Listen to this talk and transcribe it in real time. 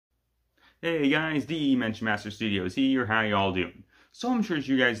Hey guys, the Mention Master Studios here, how y'all doing? So I'm sure as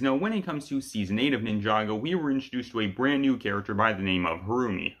you guys know, when it comes to Season 8 of Ninjago, we were introduced to a brand new character by the name of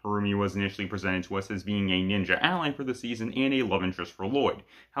Harumi. Harumi was initially presented to us as being a ninja ally for the season and a love interest for Lloyd.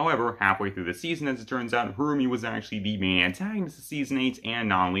 However, halfway through the season, as it turns out, Harumi was actually the main antagonist of Season 8, and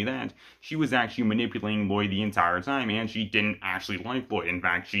not only that, she was actually manipulating Lloyd the entire time, and she didn't actually like Lloyd. In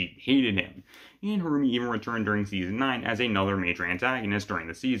fact, she hated him. And Harumi even returned during Season 9 as another major antagonist during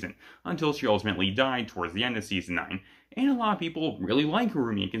the season, until she ultimately died towards the end of Season 9. And a lot of people really like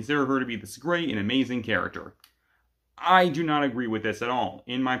Harumi and consider her to be this great and amazing character. I do not agree with this at all.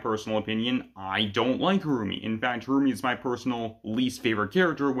 In my personal opinion, I don't like Harumi. In fact, Harumi is my personal least favorite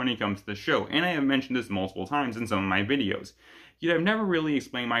character when it comes to the show, and I have mentioned this multiple times in some of my videos. Yet I've never really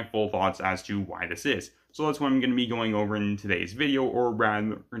explained my full thoughts as to why this is. So that's what I'm going to be going over in today's video, or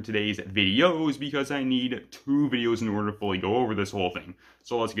rather in today's videos, because I need 2 videos in order to fully go over this whole thing.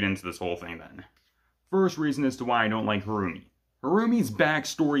 So let's get into this whole thing then. First reason as to why I don't like Harumi. Harumi's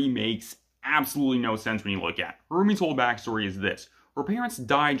backstory makes absolutely no sense when you look at it. Harumi's whole backstory is this. Her parents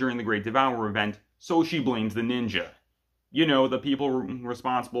died during the Great Devourer event, so she blames the ninja. You know, the people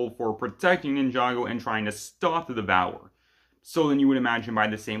responsible for protecting Ninjago and trying to stop the Devourer. So then you would imagine by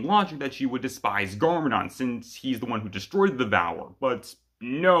the same logic that she would despise Garmadon, since he's the one who destroyed the Devourer. But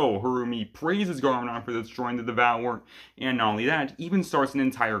no, Harumi praises Garmadon for destroying the Devourer, and not only that, even starts an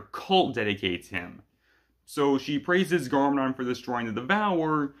entire cult dedicated to him. So she praises Garmadon for destroying the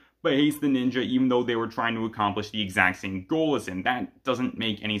Devourer, but hates the ninja even though they were trying to accomplish the exact same goal as him. That doesn't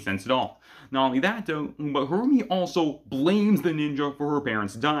make any sense at all. Not only that though, but Harumi also blames the ninja for her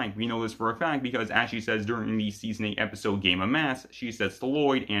parents dying. We know this for a fact because, as she says during the Season 8 episode Game of Mass, she says to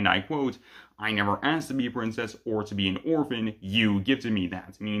Lloyd, and I quote, "I never asked to be a princess or to be an orphan, you gifted me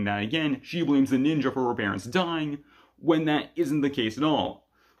that." Meaning that again, she blames the ninja for her parents dying, when that isn't the case at all.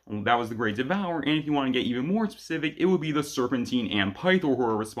 That was the Great Devourer, and if you want to get even more specific, it would be the Serpentine and Pythor who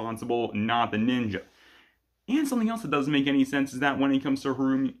are responsible, not the ninja. And something else that doesn't make any sense is that when it comes to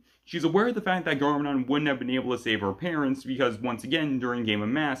Harumi, she's aware of the fact that Garmadon wouldn't have been able to save her parents, because once again, during Game of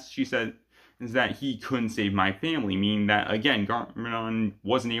Mass, she said that he couldn't save my family, meaning that, again, Garmadon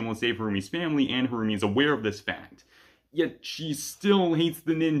wasn't able to save Harumi's family, and Harumi is aware of this fact. Yet she still hates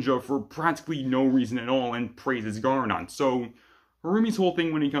the ninja for practically no reason at all and praises Garmadon. So Harumi's whole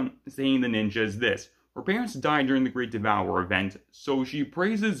thing when it comes to saying the ninja is this. Her parents died during the Great Devourer event, so she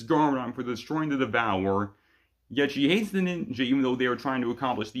praises Garmadon for destroying the Devourer, yet she hates the ninja even though they were trying to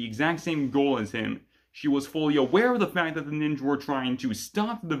accomplish the exact same goal as him. She was fully aware of the fact that the ninja were trying to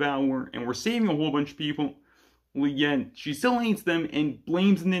stop the Devourer and were saving a whole bunch of people, yet she still hates them and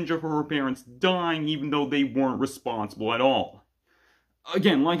blames the ninja for her parents dying even though they weren't responsible at all.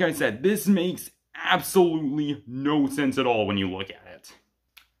 Again, like I said, this makes absolutely no sense at all when you look at it.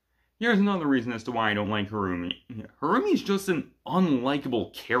 Here's another reason as to why I don't like Harumi. Harumi's just an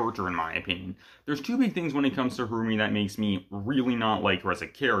unlikable character in my opinion. There's 2 big things when it comes to Harumi that makes me really not like her as a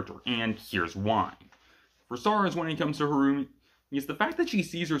character, and here's why. For starters, when it comes to Harumi, it's the fact that she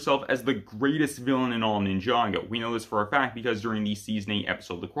sees herself as the greatest villain in all Ninjago. We know this for a fact because during the Season 8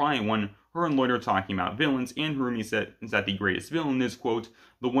 episode The Quiet One, her and Lloyd are talking about villains, and Harumi said that the greatest villain is, quote,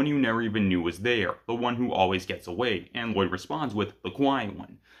 "the one you never even knew was there, the one who always gets away," and Lloyd responds with, "the quiet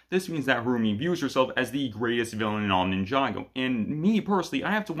one." This means that Harumi views herself as the greatest villain in all Ninjago, and me personally,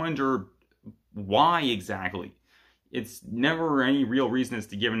 I have to wonder why exactly. It's never any real reason as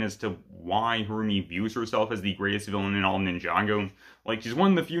to given as to why Harumi views herself as the greatest villain in all Ninjago. Like, she's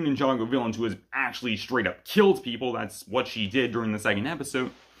one of the few Ninjago villains who has actually straight up killed people. That's what she did during the 2nd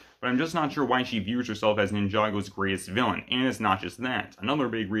episode. But I'm just not sure why she views herself as Ninjago's greatest villain. And it's not just that. Another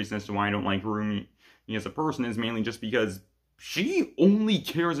big reason as to why I don't like Harumi as a person is mainly just because she only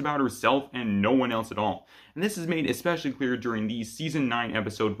cares about herself and no one else at all. And this is made especially clear during the Season 9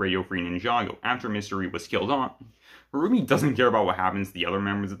 episode Radio Free Ninjago, after Mystery was killed off. Harumi doesn't care about what happens to the other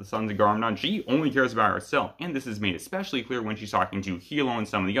members of the Sons of Garmadon, she only cares about herself, and this is made especially clear when she's talking to Hilo and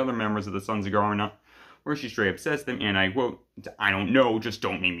some of the other members of the Sons of Garmadon, where she straight up says to them, and I quote, "I don't know, just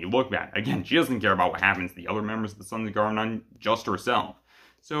don't make me look bad." Again, she doesn't care about what happens to the other members of the Sons of Garmadon, just herself.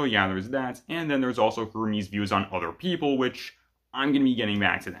 So yeah, there's that, and then there's also Harumi's views on other people, which I'm going to be getting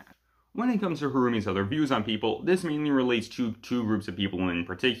back to that. When it comes to Harumi's other views on people, this mainly relates to 2 groups of people in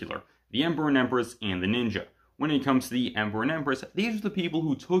particular, the Emperor and Empress and the Ninja. When it comes to the Emperor and Empress, these are the people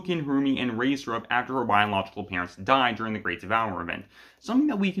who took in Harumi and raised her up after her biological parents died during the Great Devourer event, something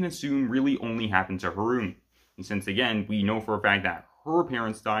that we can assume really only happened to Harumi. And since again, we know for a fact that her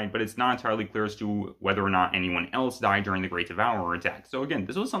parents died, but it's not entirely clear as to whether or not anyone else died during the Great Devourer attack. So again,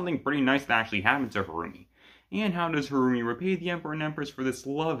 this was something pretty nice that actually happened to Harumi. And how does Harumi repay the Emperor and Empress for this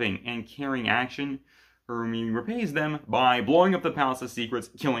loving and caring action? Harumi repays them by blowing up the Palace's secrets,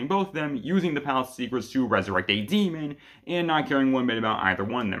 killing both of them, using the Palace's secrets to resurrect a demon, and not caring one bit about either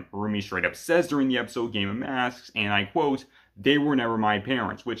one of them. Harumi straight up says during the episode Game of Masks, and I quote, "They were never my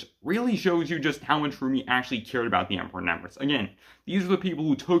parents," which really shows you just how much Harumi actually cared about the Emperor and Empress. Again, these are the people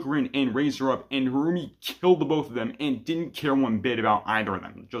who took her in and raised her up, and Harumi killed the both of them and didn't care one bit about either of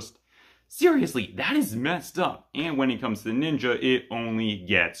them. Just, seriously, that is messed up. And when it comes to the ninja, it only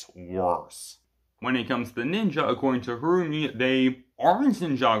gets worse. When it comes to the ninja, according to Harumi, they aren't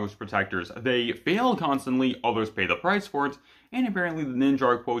Ninjago's protectors. They fail constantly, others pay the price for it, and apparently the ninja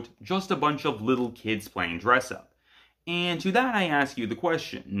are, quote, just a bunch of little kids playing dress-up. And to that I ask you the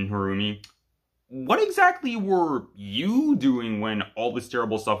question, Harumi, what exactly were you doing when all this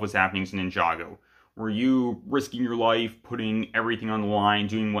terrible stuff was happening to Ninjago? Were you risking your life, putting everything on the line,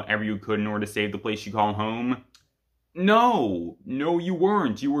 doing whatever you could in order to save the place you call home? No, you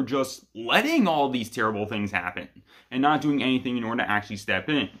weren't. You were just letting all these terrible things happen and not doing anything in order to actually step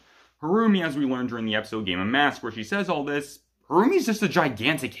in. Harumi, as we learned during the episode Game of Masks, where she says all this, Harumi's just a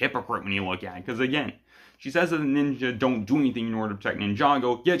gigantic hypocrite when you look at it, because again, she says that the ninja don't do anything in order to protect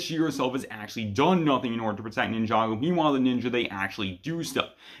Ninjago, yet she herself has actually done nothing in order to protect Ninjago. Meanwhile, the ninja, they actually do stuff.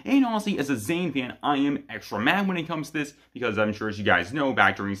 And honestly, as a Zane fan, I am extra mad when it comes to this, because I'm sure as you guys know,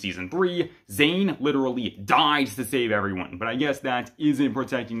 back during Season 3, Zane literally dies to save everyone. But I guess that isn't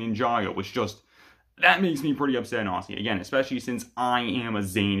protecting Ninjago, which just, that makes me pretty upset, honestly. Again, especially since I am a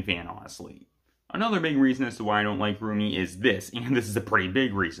Zane fan, honestly. Another big reason as to why I don't like Harumi is this, and this is a pretty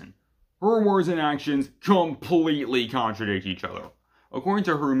big reason. Her words and actions completely contradict each other. According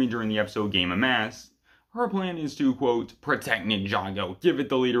to Harumi during the episode Game of Masks, her plan is to, quote, protect Ninjago, give it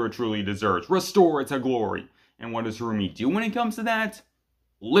the leader it truly deserves, restore it to glory. And what does Harumi do when it comes to that?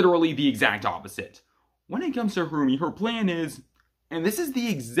 Literally the exact opposite. When it comes to Harumi, her plan is, and this is the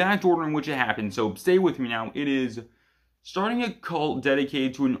exact order in which it happened, so stay with me now, it is starting a cult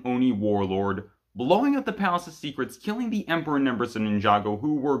dedicated to an Oni warlord, blowing up the Palace's secrets, killing the Emperor and Empress of Ninjago,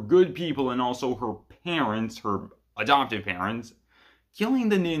 who were good people, and also her parents, her adoptive parents, killing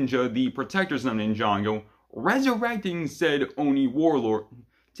the ninja, the protectors of Ninjago, resurrecting said Oni warlord,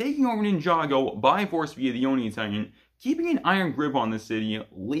 taking over Ninjago by force via the Oni Titan, keeping an iron grip on the city,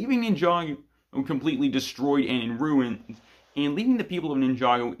 leaving Ninjago completely destroyed and in ruins, and leaving the people of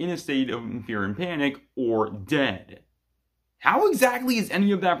Ninjago in a state of fear and panic, or dead. How exactly is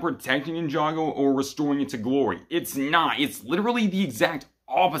any of that protecting Ninjago or restoring it to glory? It's not. It's literally the exact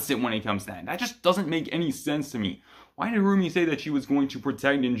opposite when it comes to that. That just doesn't make any sense to me. Why did Harumi say that she was going to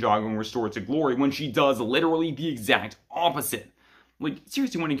protect Ninjago and restore it to glory when she does literally the exact opposite? Like,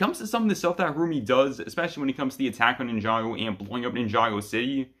 seriously, when it comes to some of the stuff that Harumi does, especially when it comes to the attack on Ninjago and blowing up Ninjago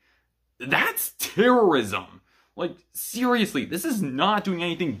City, that's terrorism. Like, seriously, this is not doing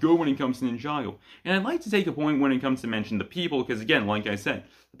anything good when it comes to Ninjago. And I'd like to take a point when it comes to mention the people, because again, like I said,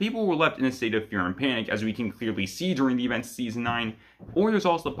 the people were left in a state of fear and panic, as we can clearly see during the events of Season 9, or there's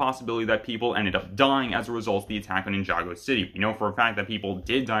also the possibility that people ended up dying as a result of the attack on Ninjago City. We know for a fact that people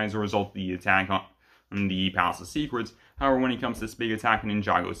did die as a result of the attack on the Palace of Secrets. However, when it comes to this big attack on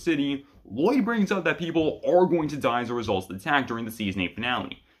Ninjago City, Lloyd brings up that people are going to die as a result of the attack during the Season 8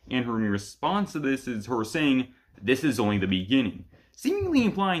 finale. And Harumi's response to this is her saying, "This is only the beginning," seemingly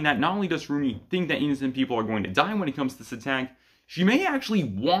implying that not only does Harumi think that innocent people are going to die when it comes to this attack, she may actually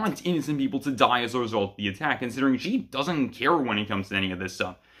want innocent people to die as a result of the attack, considering she doesn't care when it comes to any of this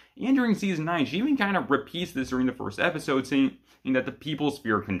stuff. And during Season 9, she even kind of repeats this during the first episode, saying that the people's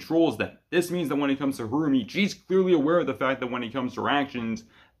fear controls them. This means that when it comes to Harumi, she's clearly aware of the fact that when it comes to her actions,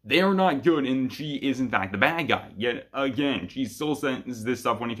 they are not good, and she is in fact the bad guy. Yet again, she still says this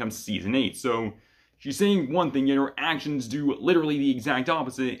stuff when it comes to Season 8, so she's saying one thing, yet her actions do literally the exact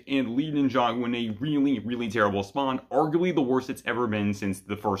opposite and lead Ninjago in a really, really terrible spawn. Arguably the worst it's ever been since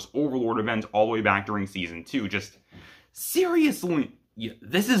the first Overlord event all the way back during Season 2. Just, seriously,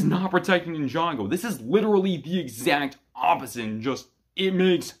 this is not protecting Ninjago. This is literally the exact opposite, and just, it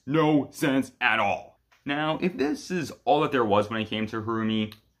makes no sense at all. Now, if this is all that there was when it came to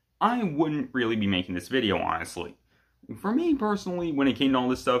Harumi, I wouldn't really be making this video, honestly. For me, personally, when it came to all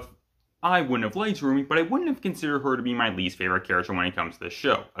this stuff, I wouldn't have liked Harumi, but I wouldn't have considered her to be my least favorite character when it comes to the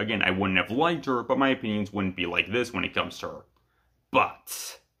show. Again, I wouldn't have liked her, but my opinions wouldn't be like this when it comes to her.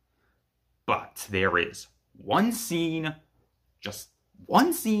 But there is one scene, just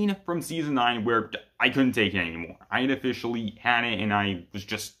one scene from Season 9 where I couldn't take it anymore. I had officially had it, and I was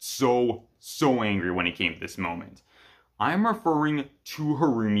just so angry when it came to this moment. I'm referring to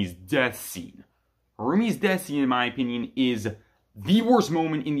Harumi's death scene. Harumi's death scene, in my opinion, is the worst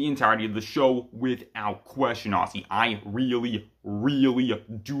moment in the entirety of the show, without question, Aussie. I really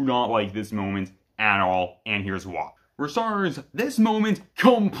do not like this moment at all, and here's why. For starters, this moment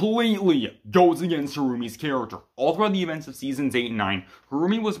completely goes against Harumi's character. All throughout the events of seasons 8 and 9,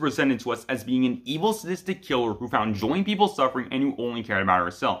 Harumi was presented to us as being an evil, sadistic killer who found joy in people's suffering and who only cared about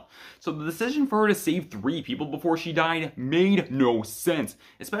herself. So the decision for her to save 3 people before she died made no sense,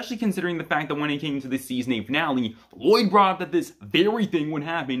 especially considering the fact that when it came to the season 8 finale, Lloyd brought up that this very thing would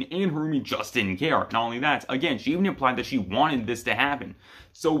happen and Harumi just didn't care. Not only that, again, she even implied that she wanted this to happen.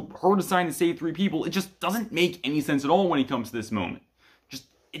 So her deciding to save 3 people, it just doesn't make any sense at all when it comes to this moment.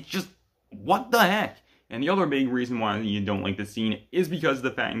 What the heck? And the other big reason why you don't like this scene is because of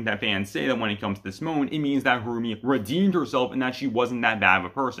the fact that fans say that when it comes to this moment, it means that Harumi redeemed herself and that she wasn't that bad of a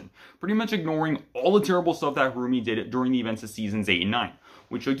person. Pretty much ignoring all the terrible stuff that Harumi did during the events of seasons 8 and 9.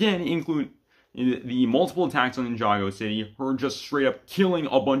 Which again include the multiple attacks on Ninjago City, her just straight up killing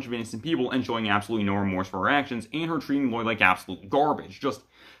a bunch of innocent people and showing absolutely no remorse for her actions, and her treating Lloyd like absolute garbage. Just,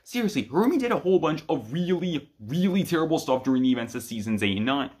 seriously, Harumi did a whole bunch of really terrible stuff during the events of seasons 8 and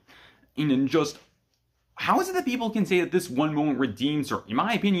 9. And then just, how is it that people can say that this one moment redeems her? In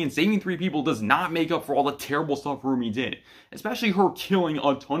my opinion, saving 3 people does not make up for all the terrible stuff Harumi did. Especially her killing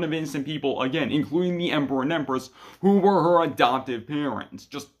a ton of innocent people, again, including the Emperor and Empress, who were her adoptive parents.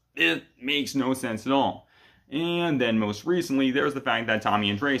 Just, it makes no sense at all. And then most recently, there's the fact that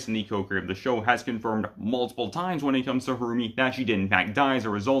Tommy Andreasen, the co-creator of the show, has confirmed multiple times when it comes to Harumi that she did in fact die as a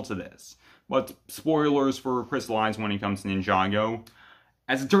result of this. But spoilers for Crystallize when it comes to Ninjago.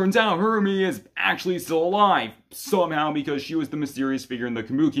 As it turns out, Harumi is actually still alive, somehow because she was the mysterious figure in the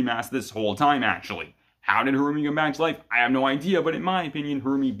Kabuki mask this whole time actually. How did Harumi come back to life? I have no idea, but in my opinion,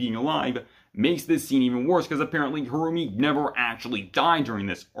 Harumi being alive makes this scene even worse because apparently Harumi never actually died during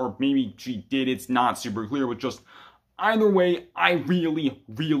this. Or maybe she did, it's not super clear, but just either way, I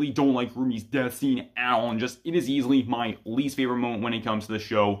really don't like Harumi's death scene at all, and just it is easily my least favorite moment when it comes to the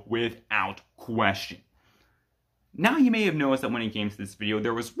show, without question. Now you may have noticed that when it came to this video,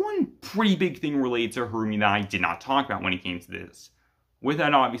 there was one pretty big thing related to Harumi that I did not talk about when it came to this. With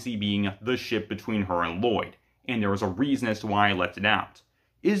that obviously being the ship between her and Lloyd, and there was a reason as to why I left it out.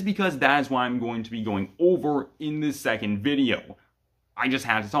 It is because that is what I'm going to be going over in this second video. I just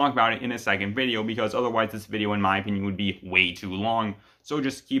had to talk about it in a second video because otherwise this video, in my opinion, would be way too long. So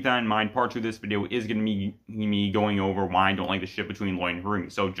just keep that in mind. Part 2 of this video is going to be me going over why I don't like the ship between Lloyd and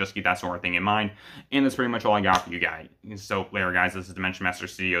Harumi. So just keep that sort of thing in mind. And that's pretty much all I got for you guys. So later guys, this is Dimension Master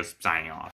Studios signing off.